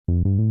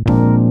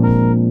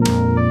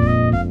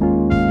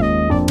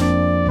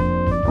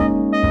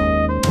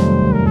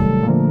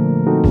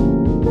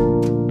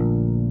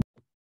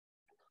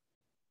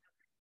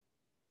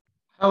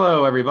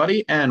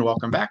everybody, and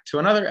welcome back to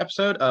another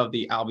episode of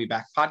the I'll Be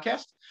Back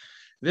podcast.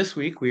 This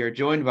week, we are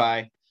joined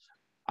by,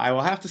 I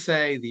will have to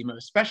say, the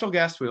most special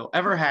guest we'll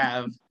ever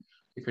have,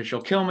 because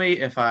she'll kill me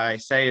if I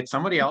say it's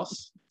somebody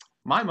else,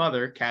 my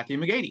mother, Kathy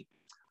McGady.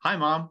 Hi,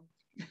 Mom.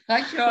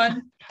 Hi,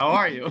 Sean. How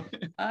are you?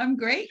 I'm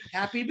great.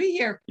 Happy to be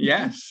here.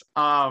 Yes.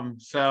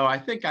 So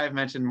I think I've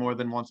mentioned more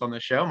than once on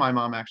the show, my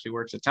mom actually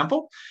works at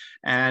Temple.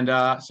 And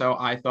so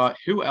I thought,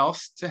 who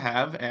else to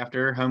have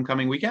after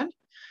homecoming weekend?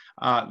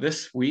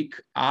 This week,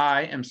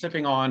 I am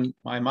sipping on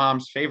my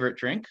mom's favorite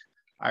drink,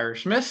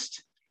 Irish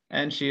Mist,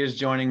 and she is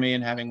joining me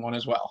in having one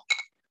as well.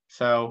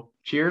 So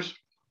cheers.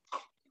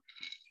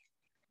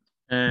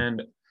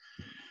 And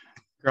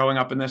growing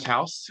up in this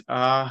house,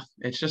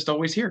 it's just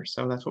always here.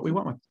 So that's what we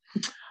went with.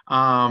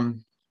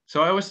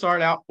 So I always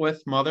start out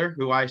with Mother,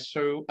 who I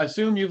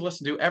assume you've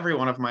listened to every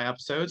one of my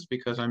episodes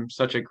because I'm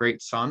such a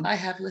great son. I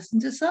have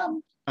listened to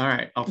some. All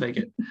right, I'll take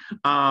it.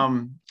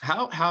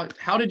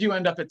 How did you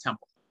end up at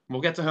Temple? We'll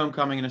get to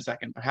homecoming in a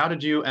second, but how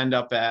did you end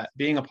up at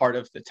being a part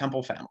of the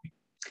Temple family?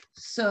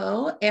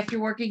 So after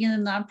working in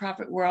the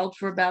nonprofit world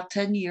for about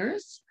 10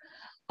 years,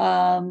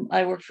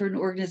 I worked for an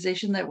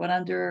organization that went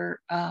under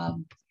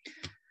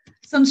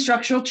some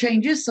structural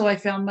changes. So I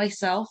found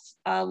myself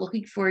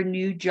looking for a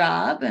new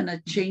job and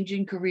a change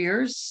in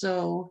careers.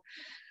 So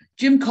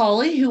Jim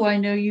Cawley, who I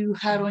know you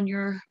had on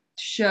your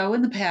show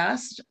in the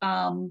past,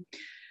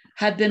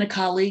 had been a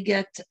colleague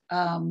at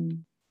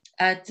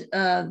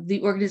the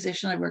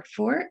organization I worked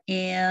for.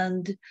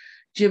 And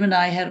Jim and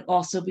I had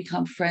also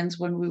become friends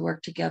when we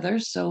worked together.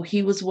 So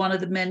he was one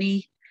of the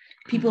many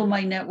people in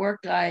my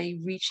network I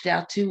reached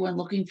out to when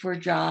looking for a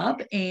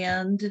job.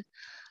 And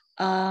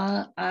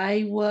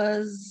I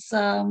was,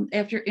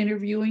 after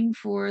interviewing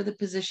for the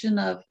position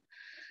of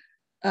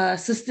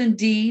Assistant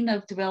Dean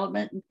of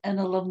Development and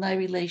Alumni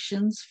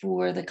Relations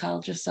for the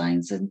College of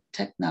Science and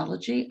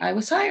Technology, I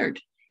was hired.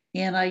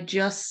 And I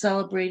just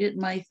celebrated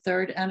my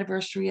 3rd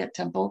anniversary at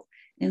Temple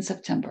in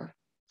September.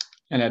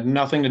 And it had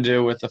nothing to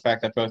do with the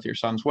fact that both your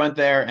sons went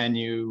there and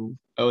you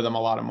owe them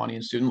a lot of money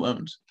in student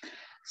loans.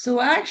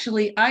 So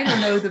actually, I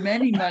don't owe them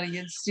any money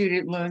in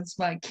student loans.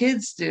 My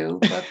kids do.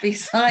 But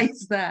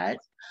besides that,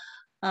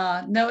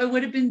 no, it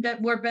would have been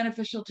more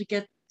beneficial to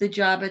get the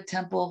job at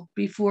Temple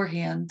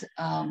beforehand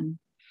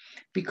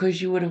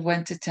because you would have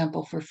went to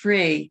Temple for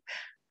free.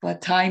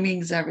 But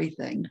timing's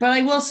everything. But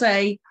I will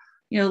say,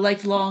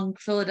 lifelong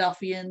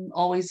Philadelphian,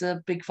 always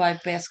a Big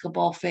Five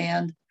basketball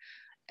fan.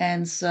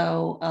 And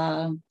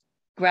so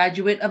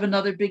graduate of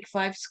another Big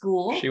Five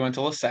school. She went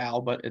to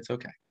LaSalle, but it's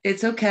okay.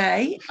 It's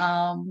okay.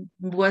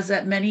 Was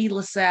at many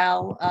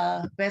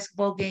LaSalle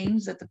basketball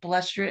games at the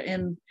Palestra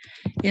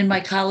in my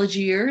college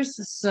years.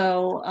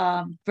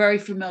 So very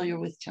familiar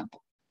with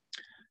Temple.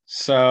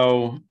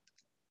 So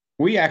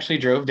we actually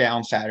drove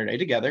down Saturday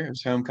together. It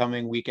was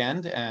homecoming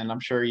weekend, and I'm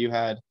sure you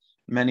had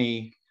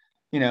many,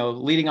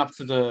 leading up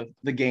to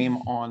the game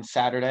on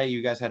Saturday.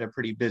 You guys had a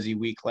pretty busy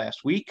week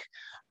last week.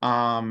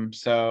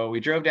 So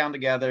we drove down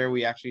together.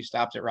 We actually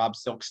stopped at Rob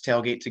Silk's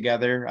tailgate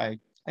together.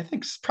 I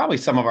think probably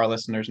some of our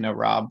listeners know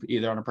Rob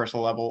either on a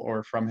personal level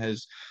or from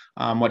his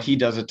what he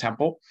does at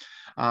Temple.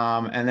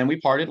 And then we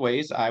parted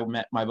ways. I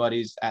met my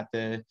buddies at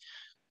the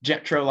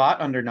Jetro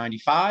lot under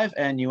 95,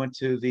 and you went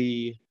to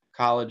the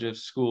College of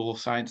School of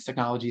Science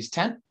Technologies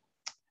tent.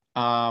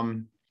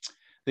 The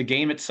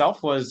game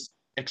itself was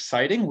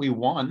exciting. We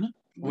won,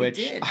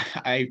 which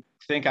I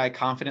think I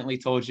confidently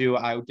told you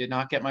I did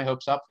not get my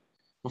hopes up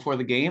before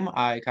the game.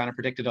 I kind of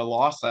predicted a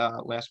loss.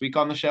 Last week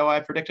on the show, I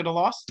predicted a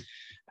loss,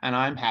 and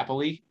I'm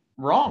happily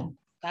wrong.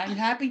 I'm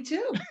happy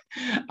too.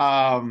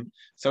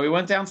 So we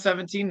went down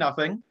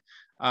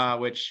 17-0,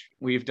 which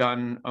we've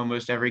done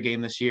almost every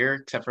game this year,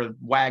 except for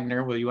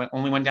Wagner, where you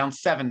only went down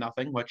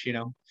 7-0, which,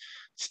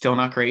 still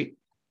not great.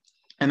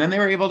 And then they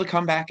were able to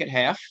come back at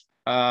half,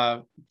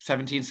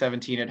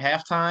 17-17 at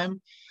halftime,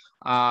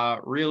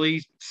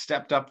 really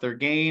stepped up their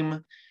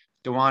game.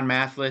 Dewan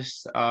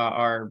Mathis,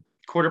 our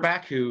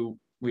quarterback, who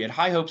we had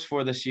high hopes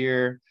for this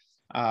year,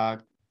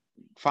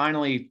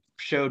 finally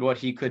showed what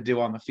he could do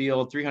on the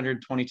field.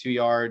 322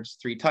 yards,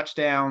 3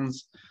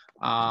 touchdowns,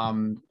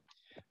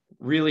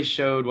 really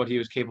showed what he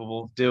was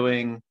capable of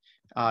doing,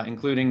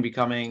 including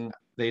becoming,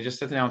 they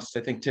just announced, I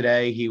think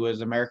today, he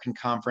was American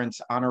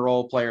Conference Honor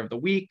Roll Player of the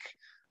Week.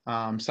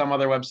 Some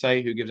other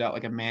website who gives out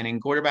like a Manning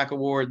Quarterback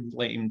Award,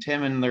 Leighton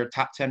Tim and their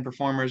top 10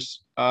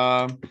 performers.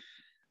 And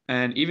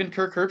even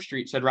Kirk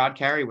Herbstreit said Rod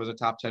Carey was a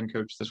top 10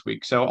 coach this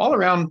week. So all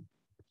around,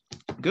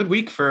 good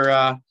week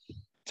for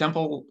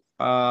Temple.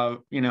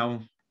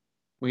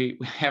 We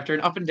after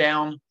an up and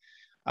down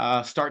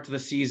start to the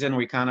season,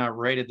 we kind of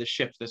righted the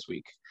ship this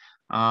week.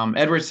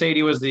 Edward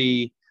Sadie was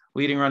the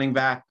leading running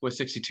back with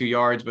 62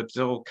 yards, but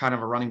still kind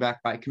of a running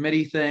back by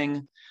committee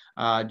thing.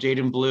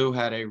 Jaden Blue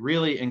had a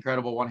really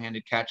incredible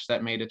one-handed catch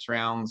that made its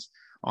rounds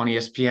on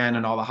ESPN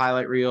and all the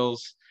highlight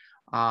reels.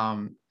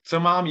 So,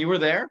 Mom, you were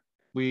there.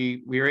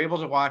 We were able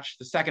to watch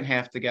the second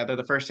half together.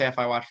 The first half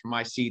I watched from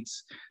my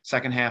seats.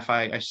 Second half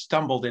I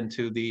stumbled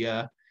into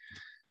the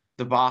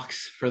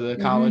box for the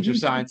College of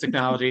Science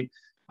Technology.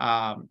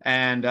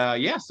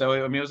 Yeah, so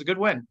I mean, it was a good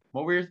win.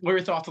 What were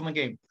your thoughts on the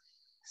game?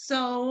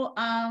 So,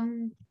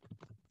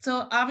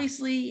 so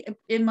obviously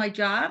in my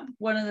job,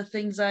 one of the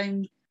things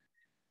I'm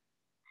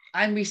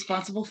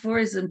responsible for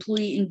is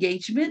employee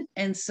engagement.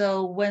 And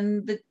so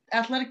when the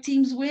athletic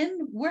teams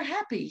win, we're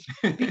happy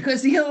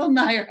because the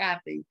alumni are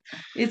happy.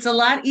 It's a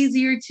lot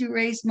easier to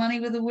raise money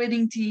with a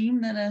winning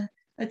team than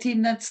a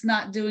team that's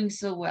not doing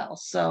so well.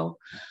 So,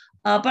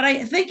 but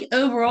I think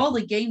overall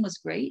the game was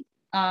great.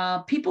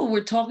 People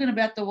were talking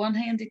about the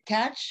one-handed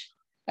catch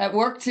at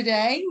work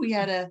today. We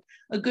had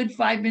a good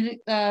 5 minute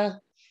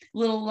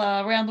little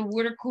around the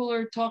water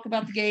cooler talk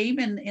about the game,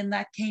 and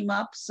that came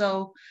up.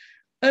 So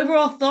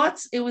overall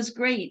thoughts, it was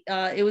great.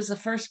 It was the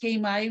first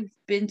game I've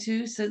been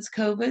to since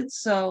COVID,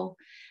 so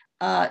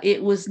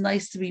it was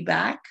nice to be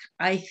back.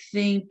 I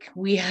think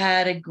we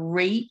had a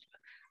great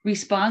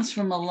response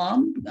from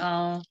alum.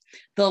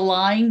 The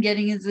line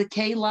getting into the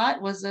K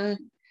lot was a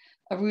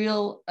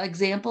real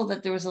example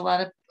that there was a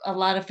lot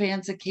of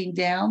fans that came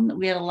down.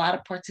 We had a lot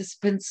of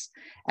participants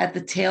at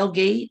the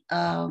tailgate.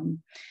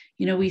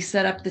 We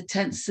set up the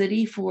tent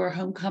city for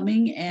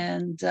homecoming,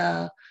 and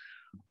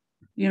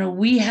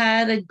we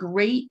had a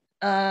great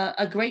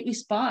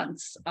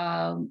response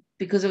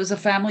because it was a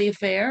family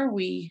affair.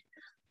 We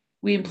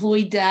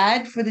employed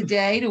Dad for the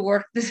day to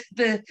work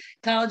the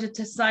College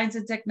of Science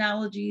and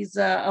Technology's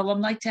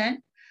alumni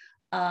tent.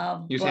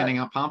 He was handing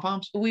out pom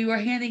poms. We were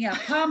handing out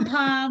pom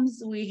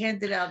poms. We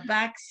handed out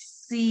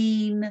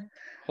vaccine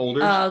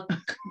Holders.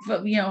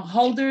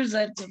 Holders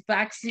at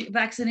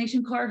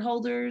vaccination card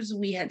holders.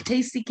 We had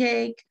tasty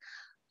cake.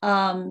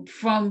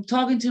 From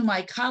talking to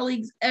my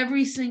colleagues,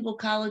 every single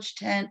college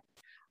tent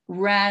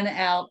ran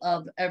out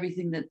of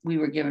everything that we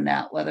were giving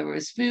out, whether it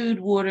was food,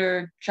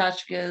 water,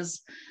 tchotchkes,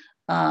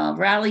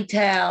 rally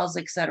towels,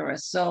 etc.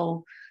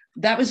 So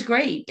that was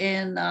great.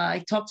 And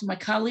I talked to my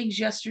colleagues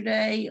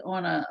yesterday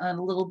on a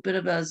little bit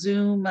of a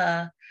Zoom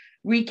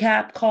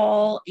recap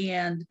call,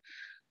 and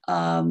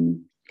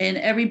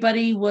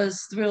everybody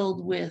was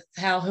thrilled with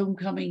how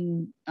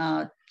homecoming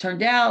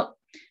turned out.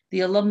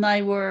 The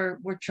alumni were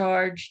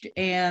charged,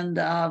 and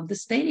the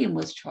stadium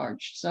was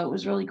charged. So it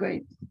was really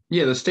great.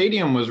 Yeah, the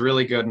stadium was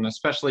really good, and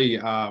especially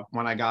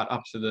when I got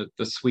up to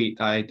the suite,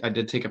 I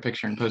did take a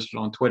picture and post it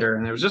on Twitter,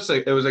 and it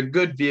was a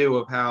good view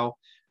of how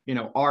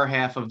our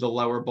half of the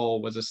lower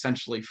bowl was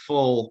essentially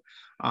full,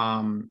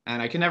 and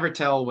I can never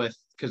tell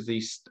because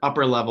the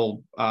upper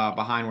level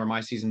behind where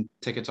my season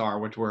tickets are,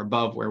 which were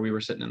above where we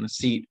were sitting in the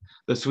suite.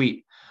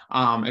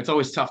 It's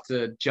always tough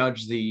to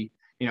judge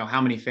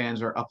how many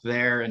fans are up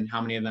there and how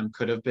many of them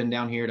could have been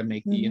down here to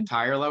make the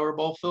entire lower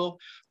bowl fill.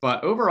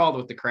 But overall,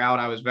 with the crowd,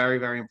 I was very,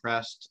 very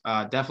impressed.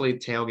 Definitely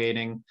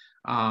tailgating.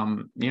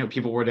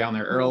 People were down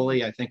there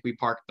early. I think we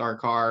parked our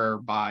car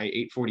by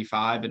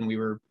 8:45, and we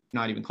were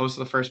not even close to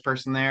the first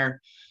person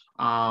there.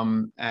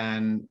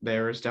 And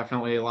there was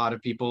definitely a lot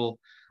of people.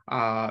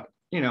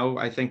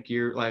 I think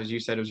as you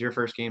said, it was your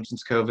first game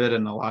since COVID,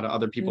 and a lot of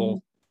other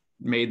people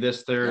made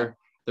this their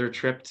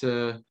trip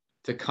to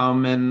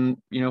come and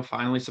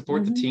finally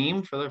support the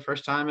team for the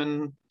first time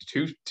in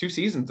two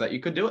seasons that you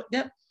could do it.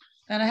 Yep.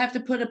 And I have to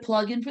put a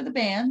plug in for the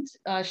band.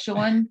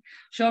 Sean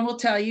will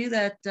tell you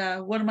that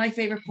one of my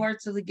favorite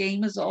parts of the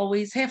game is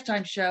always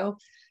halftime show,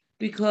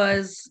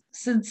 because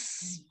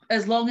since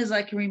as long as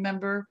I can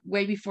remember,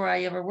 way before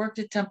I ever worked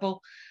at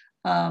Temple,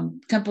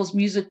 Temple's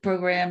music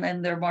program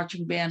and their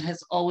marching band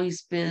has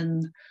always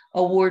been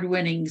award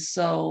winning.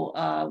 So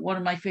one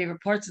of my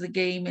favorite parts of the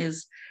game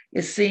is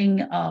seeing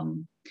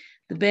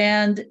the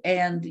band,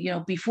 and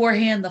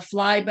beforehand the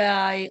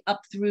flyby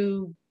up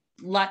through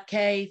Lot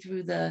K,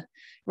 through the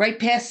right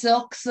past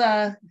Silk's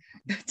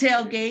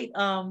tailgate.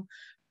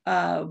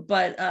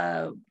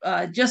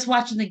 But just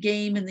watching the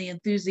game and the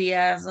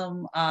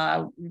enthusiasm.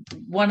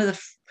 One of the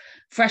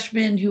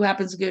freshmen who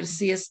happens to go to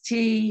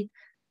CST,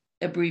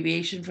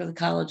 abbreviation for the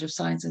College of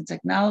Science and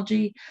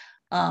Technology,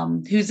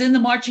 who's in the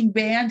marching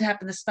band,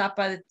 happened to stop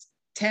by the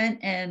tent,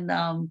 and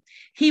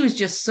he was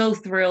just so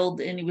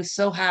thrilled, and he was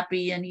so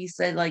happy, and he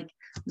said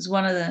it was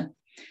one of the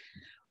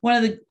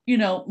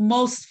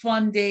most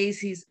fun days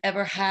he's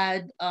ever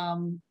had,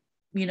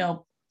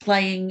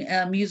 playing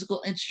a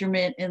musical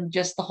instrument, and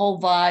just the whole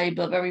vibe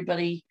of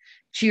everybody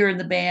cheering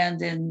the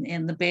band,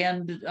 and the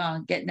band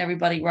getting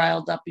everybody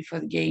riled up before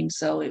the game.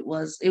 So it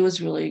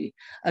was really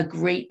a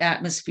great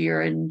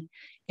atmosphere,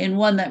 and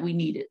one that we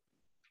needed,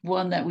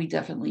 one that we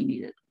definitely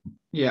needed.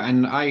 Yeah,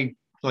 and I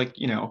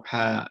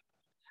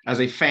as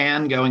a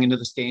fan going into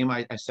this game,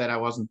 I said I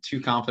wasn't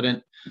too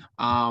confident,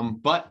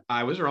 but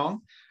I was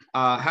wrong.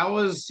 How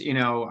was,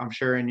 I'm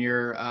sure in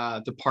your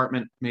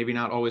department, maybe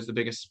not always the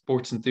biggest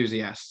sports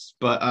enthusiasts,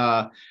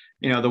 but,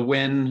 the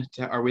win,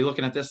 are we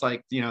looking at this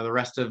like, the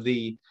rest of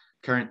the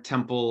current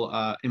Temple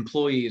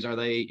employees? Are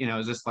they,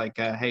 is this like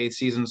a, hey,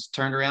 season's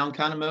turned around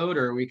kind of mode,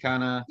 or are we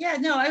kind of? Yeah,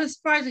 no, I was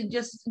surprising.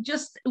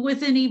 Just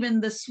within even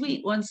the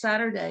suite one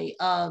Saturday,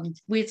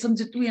 we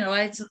had I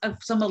had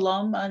some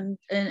alum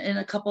and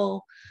a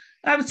couple,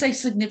 I would say,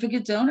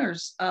 significant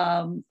donors.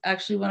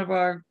 Actually, one of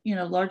our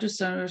largest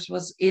donors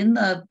was in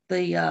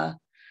the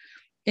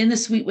in the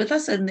suite with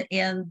us,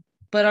 and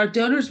but our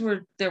donors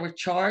were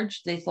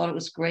charged. They thought it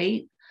was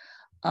great.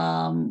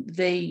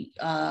 They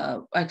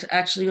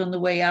actually on the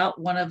way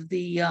out, one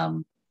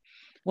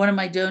of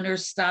my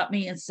donors stopped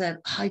me and said,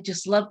 "I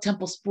just love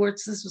Temple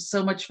Sports. This was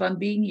so much fun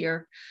being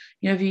here.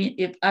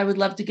 If I would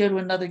love to go to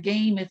another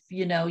game, if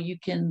you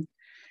can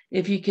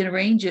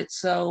arrange it."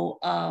 So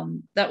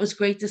that was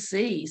great to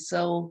see.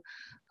 So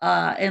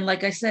and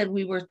like I said,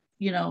 we were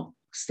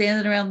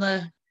standing around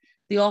the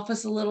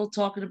office a little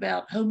talking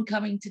about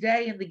homecoming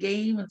today and the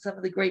game and some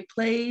of the great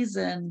plays,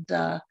 and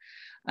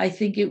I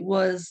think it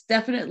was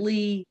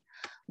definitely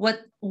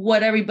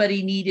what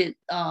everybody needed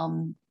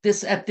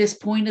this at this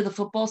point of the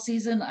football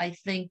season. I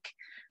think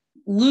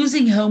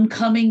losing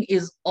homecoming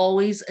is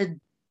always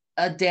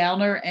a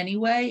downer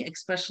anyway,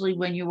 especially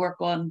when you work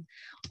on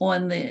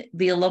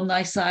the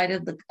alumni side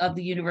of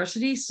the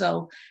university.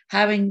 So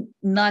having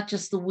not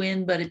just the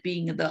win, but it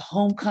being the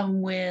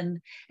homecoming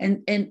win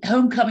and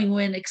homecoming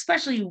win,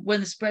 especially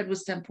when the spread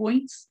was 10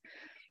 points.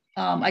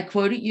 I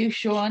quoted you,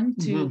 Sean,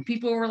 to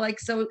people were like,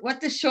 "So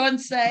what does Sean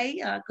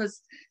say?"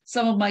 Because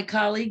some of my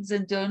colleagues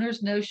and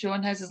donors know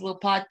Sean has his little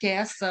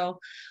podcast. So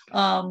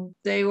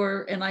they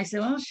were, and I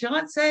said, "Well,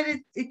 Sean said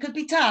it could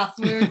be tough.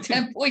 We're a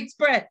 10-point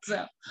spread."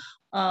 So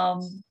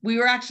we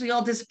were actually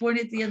all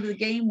disappointed at the end of the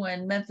game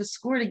when Memphis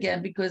scored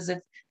again, because if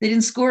they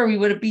didn't score, we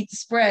would have beat the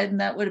spread,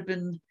 and that would have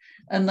been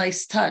a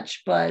nice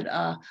touch. But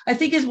I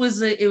think it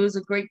was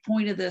a great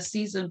point of the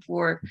season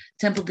for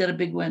Temple to get a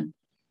big win.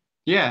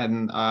 Yeah,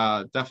 and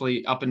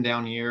definitely up and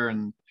down year,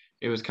 and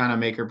it was kind of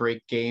make or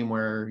break game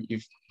where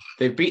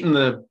they've beaten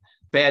the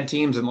bad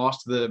teams and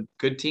lost to the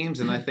good teams,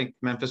 and I think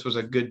Memphis was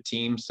a good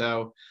team.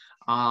 So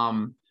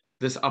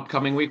this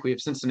upcoming week we have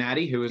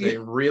Cincinnati, who is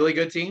a really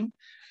good team.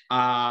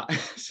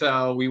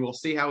 So we will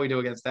see how we do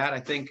against that. I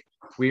think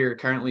we are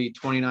currently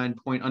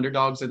 29-point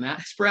underdogs in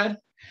that spread.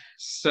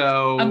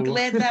 So I'm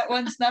glad that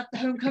one's not the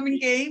homecoming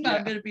game. Yeah.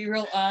 I'm going to be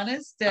real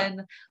honest,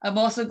 and I'm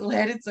also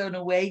glad it's an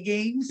away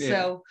game.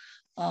 So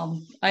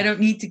I don't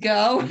need to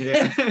go.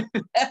 Yeah.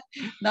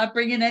 Not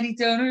bringing any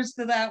donors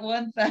to that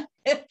one.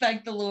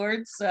 Thank the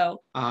Lord.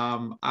 So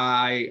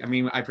I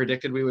mean, I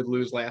predicted we would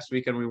lose last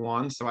week and we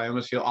won, so I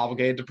almost feel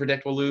obligated to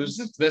predict we'll lose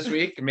this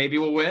week. Maybe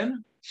we'll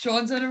win.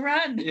 Sean's on a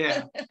run.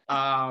 Yeah.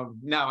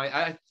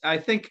 No, I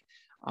think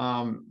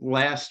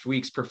last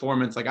week's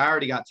performance, like I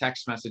already got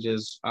text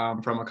messages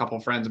from a couple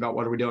of friends about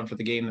what are we doing for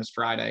the game this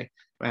Friday,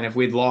 and if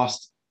we'd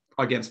lost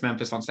against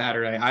Memphis on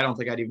Saturday, I don't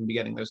think I'd even be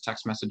getting those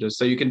text messages.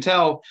 So you can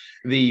tell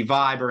the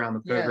vibe around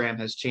the program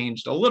has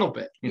changed a little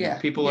bit. You know,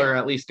 people are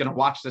at least going to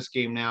watch this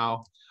game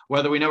now,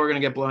 whether we know we're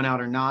going to get blown out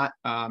or not.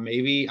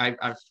 Maybe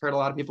I've heard a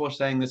lot of people are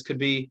saying this could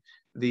be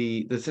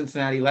the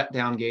Cincinnati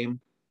letdown game.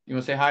 You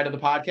want to say hi to the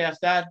podcast,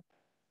 Dad?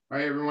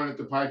 Hi, everyone at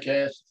the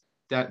podcast.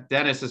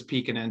 Dennis is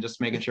peeking in,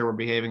 just making sure we're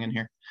behaving in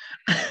here.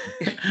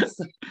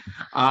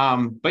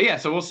 But yeah,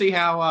 so we'll see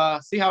how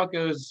it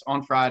goes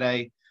on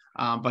Friday.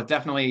 But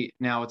definitely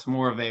now it's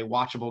more of a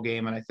watchable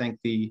game, and I think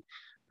the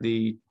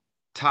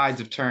tides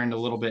have turned a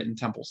little bit in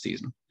Temple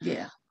season.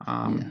 Yeah.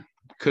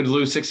 Could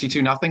lose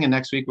 62-0, and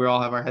next week we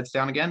all have our heads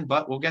down again,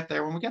 but we'll get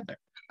there when we get there.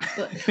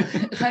 But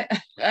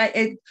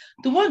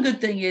the one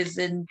good thing is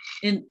in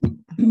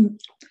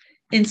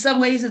some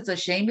ways it's a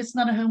shame it's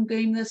not a home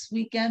game this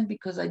weekend,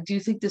 because I do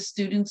think the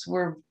students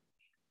were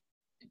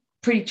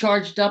pretty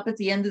charged up at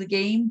the end of the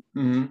game.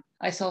 Mm-hmm.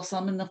 I saw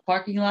some in the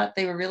parking lot.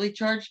 They were really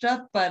charged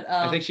up, but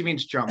I think she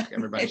means drunk,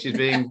 everybody. She's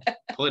being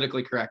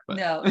politically correct, but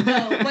no,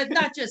 but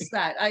not just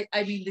that. I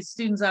mean, the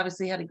students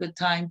obviously had a good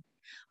time,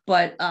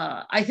 but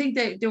I think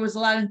that there was a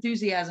lot of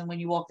enthusiasm when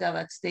you walked out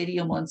of that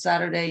stadium on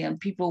Saturday, and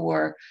people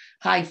were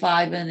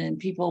high-fiving and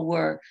people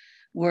were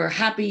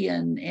happy,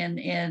 and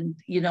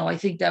I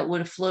think that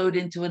would have flowed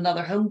into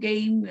another home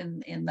game,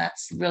 and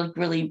that's really,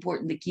 really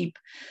important to keep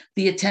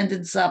the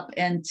attendance up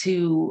and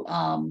to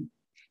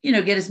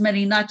get as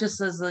many, not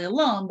just as the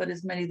alum, but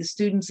as many of the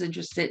students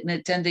interested in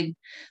attending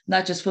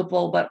not just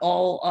football, but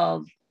all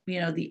of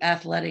the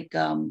athletic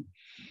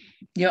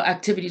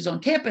activities on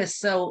campus.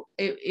 So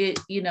but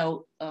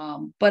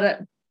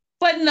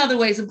in other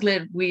ways, I'm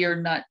glad we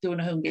are not doing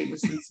a home game with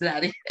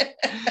Cincinnati.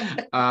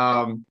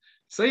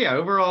 So yeah,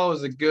 overall it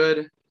was a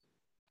good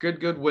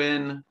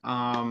win.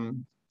 I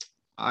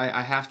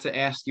have to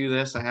ask you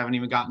this. I haven't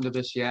even gotten to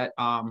this yet.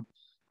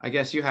 I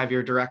guess you have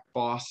your direct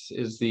boss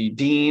is the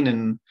dean,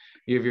 and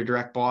you have your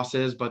direct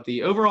bosses, but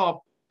the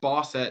overall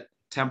boss at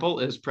Temple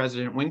is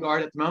President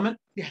Wingard at the moment.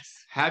 Yes.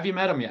 Have you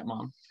met him yet,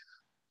 Mom?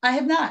 I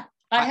have not.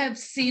 I have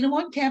seen him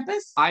on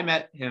campus. I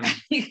met him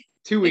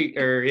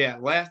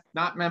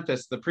not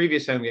Memphis, the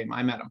previous home game.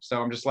 I met him.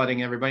 So I'm just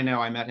letting everybody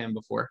know I met him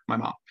before, my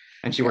mom,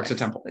 and she works at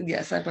Temple.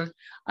 Yes, I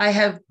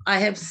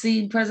have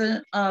seen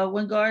President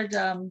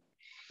Wingard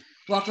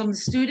welcome the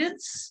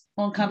students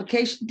on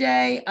Convocation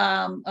Day.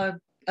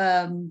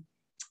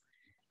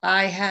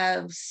 I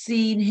have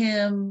seen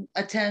him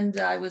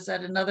attend. I was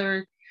at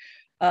another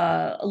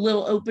a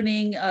little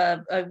opening.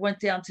 I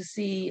went down to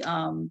see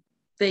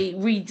they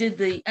redid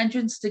the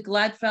entrance to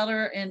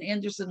Gladfelder and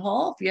Anderson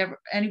Hall. If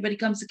anybody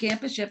comes to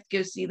campus, you have to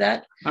go see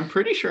that. I'm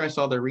pretty sure I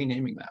saw they're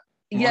renaming that.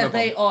 Yeah,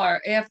 they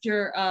are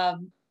after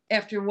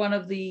one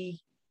of the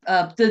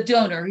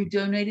donor who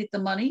donated the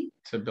money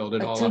to build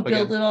it all to up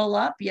build again. it all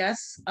up.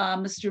 Yes,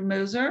 Mr.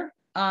 Mazer.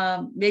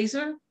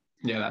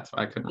 Yeah, that's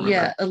what I couldn't remember.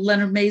 Yeah,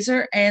 Leonard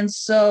Mazer. And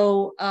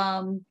so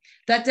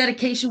that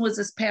dedication was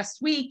this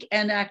past week,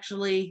 and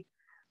actually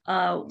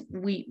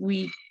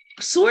we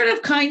sort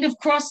of kind of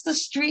crossed the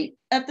street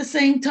at the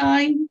same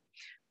time,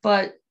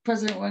 but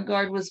President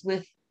Wingard was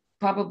with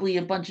probably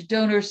a bunch of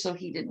donors, so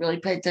he didn't really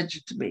pay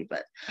attention to me,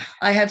 but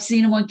I have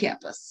seen him on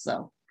campus.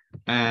 So.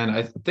 And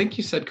I think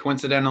you said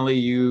coincidentally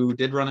you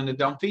did run into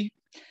Dumpy.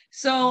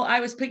 So I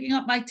was picking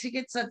up my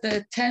tickets at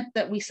the tent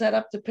that we set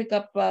up to pick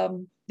up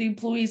the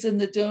employees and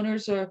the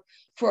donors or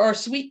for our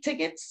suite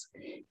tickets.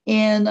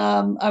 And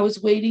I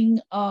was waiting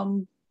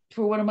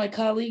for one of my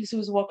colleagues who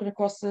was walking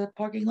across the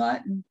parking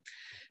lot, and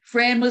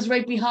Fran was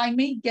right behind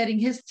me getting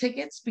his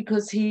tickets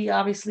because he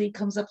obviously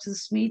comes up to the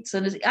suites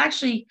and is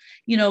actually,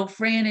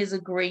 Fran is a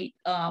great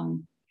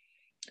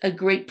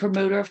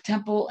promoter of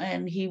Temple,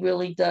 and he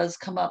really does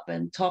come up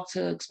and talk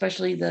to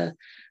especially the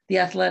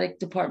athletic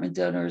department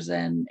donors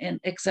and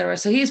et cetera.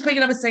 So he's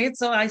picking up his tickets.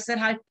 So I said,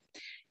 hi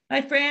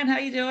Fran, how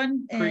you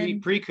doing? And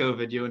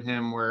pre-COVID, you and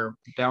him were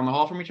down the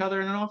hall from each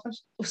other in an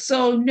office?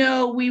 So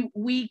no,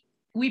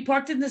 we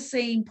parked in the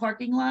same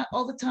parking lot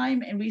all the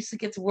time, and we used to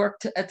get to work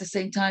at the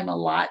same time a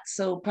lot.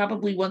 So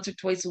probably once or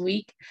twice a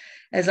week,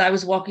 as I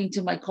was walking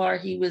to my car,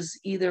 he was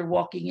either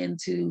walking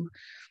into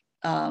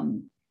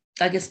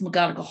I guess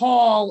McGonigal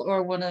Hall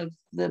or one of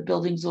the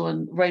buildings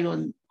on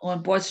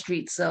Broad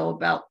Street. So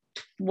about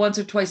once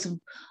or twice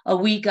a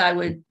week, I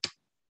would,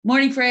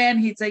 morning, Fran.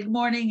 He'd say good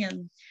morning,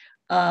 and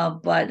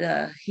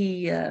but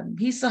he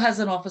still has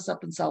an office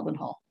up in Sullivan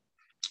Hall.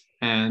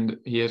 And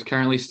he is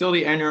currently still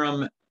the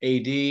interim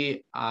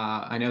AD.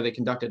 I know they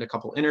conducted a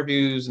couple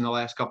interviews in the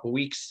last couple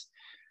weeks.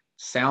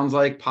 Sounds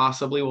like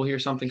possibly we'll hear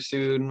something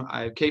soon.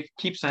 I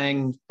keep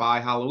saying by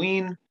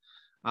Halloween.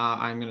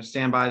 I'm going to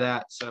stand by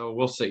that. So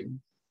we'll see.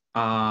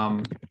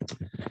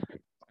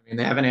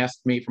 They haven't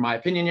asked me for my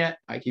opinion yet.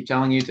 I keep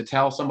telling you to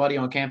tell somebody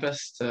on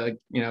campus to,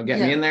 get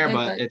me in there,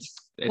 but it's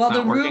well,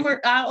 the working.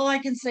 Rumor, all I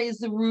can say is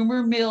the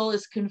rumor mill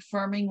is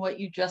confirming what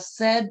you just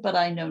said, but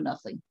I know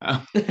nothing.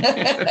 Oh.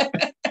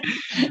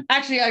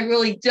 Actually, I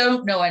really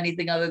don't know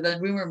anything other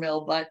than rumor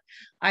mill, but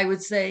I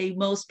would say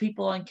most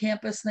people on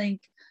campus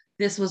think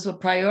this was a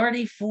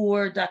priority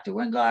for Dr.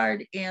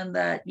 Wingard, and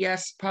that,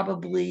 yes,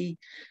 probably,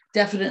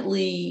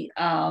 definitely,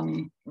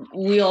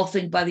 we all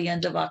think by the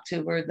end of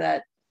October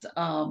that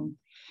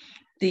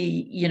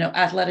the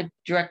athletic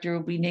director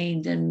will be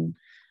named, and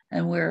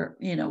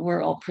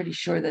we're all pretty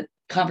sure that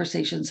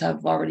conversations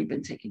have already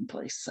been taking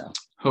place. So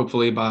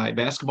hopefully by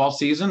basketball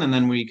season, and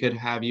then we could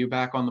have you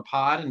back on the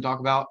pod and talk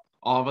about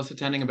all of us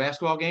attending a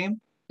basketball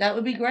game. That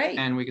would be great.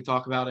 And we could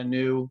talk about a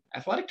new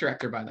athletic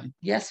director by then.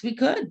 Yes, we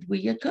could.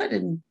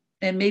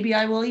 And maybe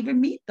I will even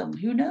meet them.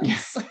 Who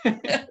knows?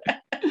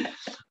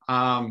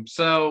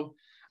 So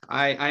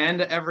I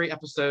end every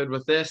episode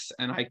with this,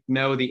 and I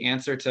know the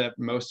answer to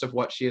most of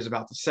what she is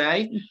about to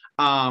say.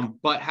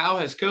 But how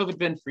has COVID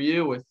been for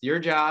you with your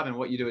job and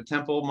what you do at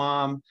Temple,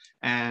 Mom?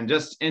 And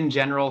just in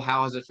general,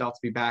 how has it felt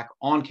to be back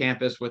on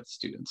campus with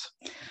students?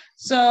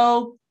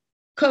 So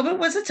COVID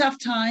was a tough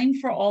time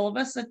for all of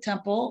us at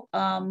Temple.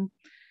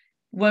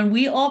 When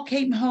we all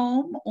came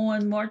home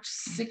on March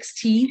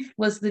 16th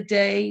was the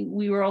day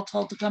we were all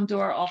told to come to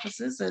our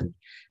offices and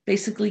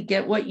basically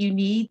get what you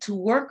need to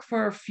work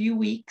for a few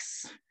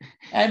weeks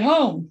at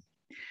home.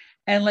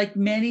 And like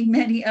many,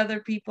 many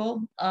other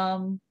people,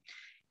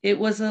 it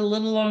was a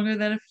little longer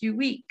than a few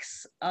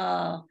weeks.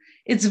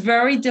 It's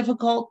very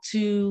difficult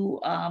to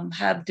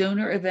have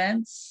donor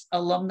events,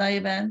 alumni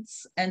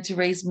events, and to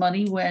raise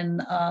money when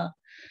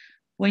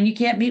you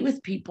can't meet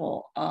with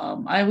people.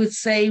 I would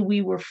say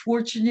we were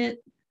fortunate.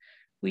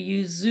 We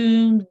use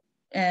Zoom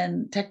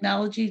and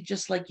technology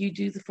just like you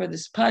do for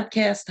this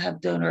podcast to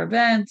have donor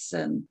events,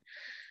 and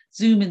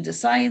Zoom into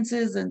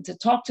sciences, and to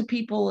talk to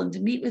people and to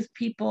meet with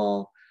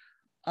people.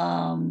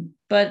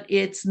 But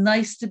it's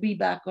nice to be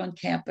back on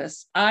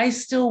campus. I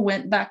still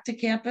went back to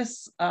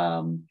campus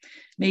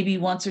maybe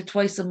once or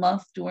twice a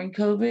month during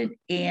COVID,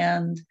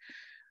 and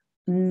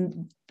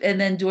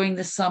then during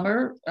the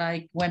summer,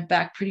 I went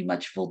back pretty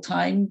much full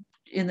time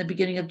in the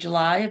beginning of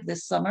July of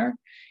this summer,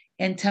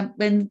 and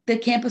the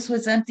campus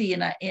was empty,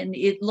 and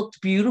it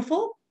looked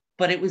beautiful,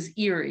 but it was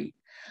eerie.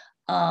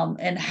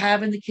 And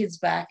having the kids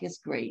back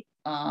is great.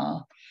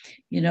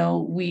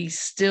 We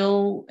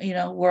still,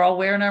 we're all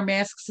wearing our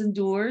masks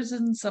indoors,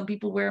 and some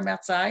people wear them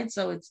outside.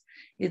 So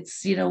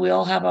it's we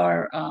all have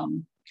our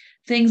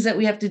things that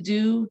we have to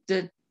do,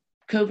 the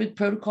COVID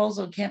protocols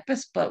on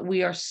campus, but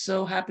we are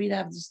so happy to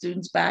have the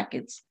students back.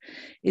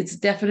 It's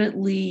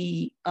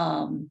definitely,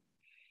 that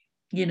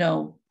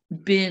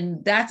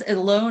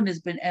alone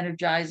has been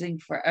energizing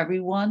for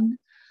everyone.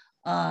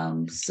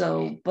 It's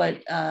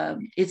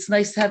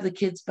nice to have the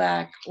kids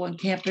back on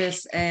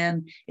campus,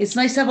 and it's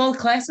nice to have all the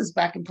classes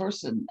back in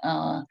person.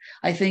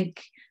 I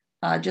think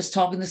just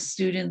talking to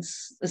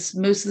students,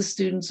 most of the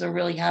students are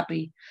really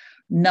happy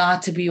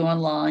not to be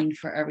online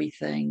for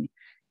everything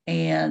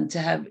and to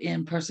have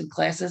in-person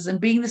classes. And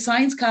being the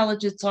science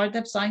college, it's hard to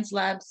have science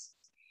labs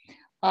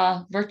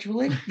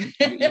virtually.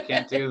 You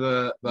can't do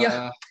the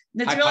Yeah,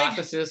 it's really,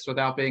 hypothesis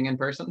without being in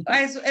person.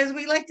 as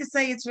we like to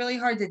say, it's really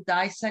hard to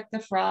dissect the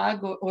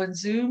frog on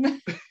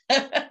Zoom.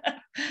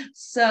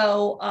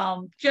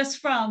 So just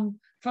from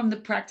the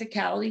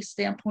practicality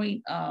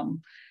standpoint,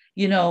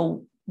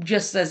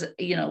 just as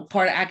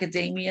part of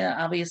academia,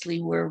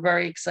 obviously we're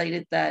very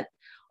excited that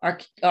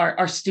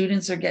our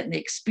students are getting the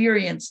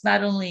experience,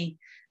 not only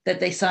that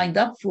they signed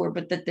up for,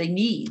 but that they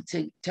need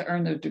to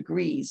earn their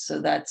degrees.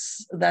 So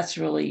that's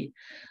really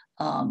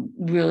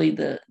really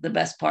the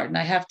best part. And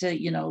I have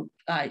to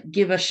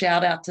give a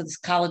shout out to this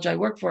college I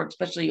work for,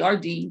 especially our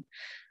dean,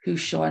 who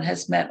Sean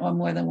has met on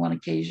more than one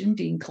occasion,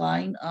 Dean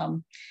Klein.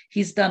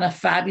 He's done a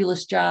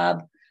fabulous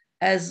job,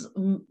 as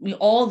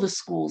all the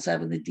schools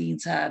have and the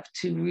deans have,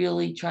 to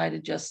really try to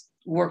just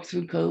work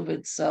through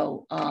COVID.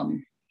 So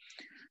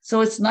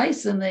it's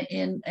nice.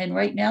 And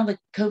right now the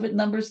COVID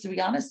numbers, to be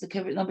honest, the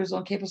COVID numbers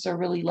on campus are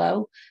really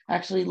low,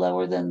 actually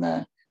lower than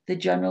the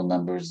general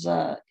numbers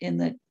in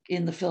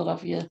the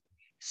Philadelphia,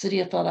 city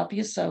of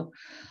Philadelphia. So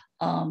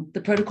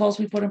the protocols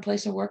we put in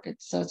place are working.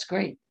 So it's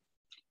great.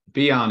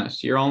 Be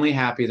honest, you're only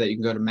happy that you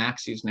can go to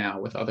Maxie's now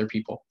with other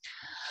people.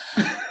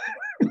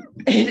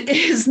 It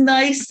is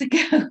nice to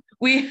go.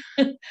 We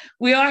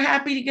are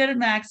happy to go to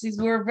Maxie's.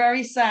 We're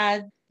very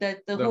sad that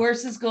the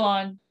horse is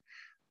gone.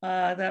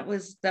 That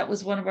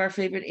was one of our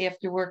favorite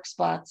after work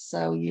spots.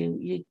 So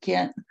you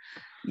can't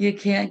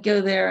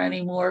go there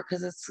anymore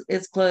because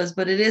it's closed.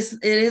 But it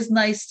is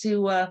nice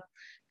to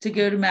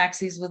go to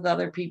Maxie's with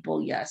other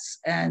people. Yes,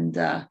 and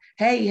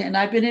hey, and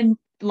I've been in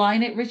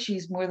line at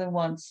Richie's more than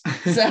once.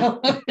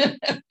 So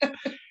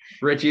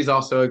Richie's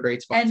also a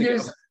great spot.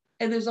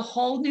 And there's a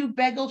whole new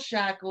bagel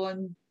shack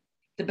on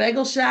the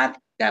bagel shack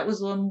that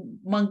was on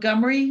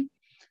Montgomery.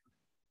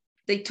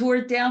 They tore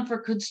it down for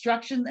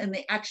construction and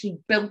they actually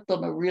built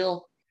them a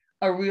real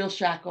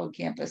shack on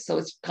campus. So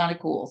it's kind of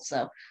cool.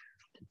 So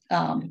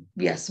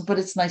yes, but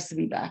it's nice to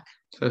be back.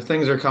 So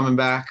things are coming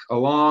back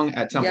along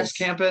at Temple's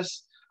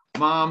campus.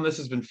 Mom, this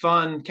has been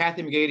fun.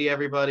 Kathy McGady,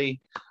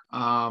 everybody.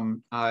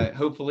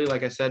 Hopefully,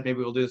 like I said, maybe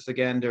we'll do this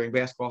again during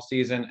basketball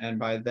season. And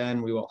by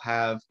then we will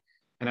have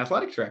an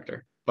athletic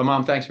director. But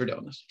Mom, thanks for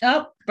doing this.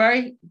 Oh,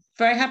 very,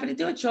 very happy to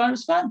do it, Sean. It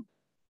was fun.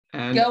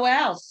 And go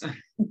Owls.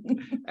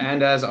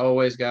 And as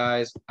always,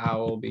 guys, I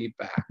will be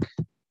back.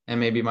 And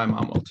maybe my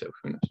mom will too.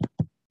 Who knows?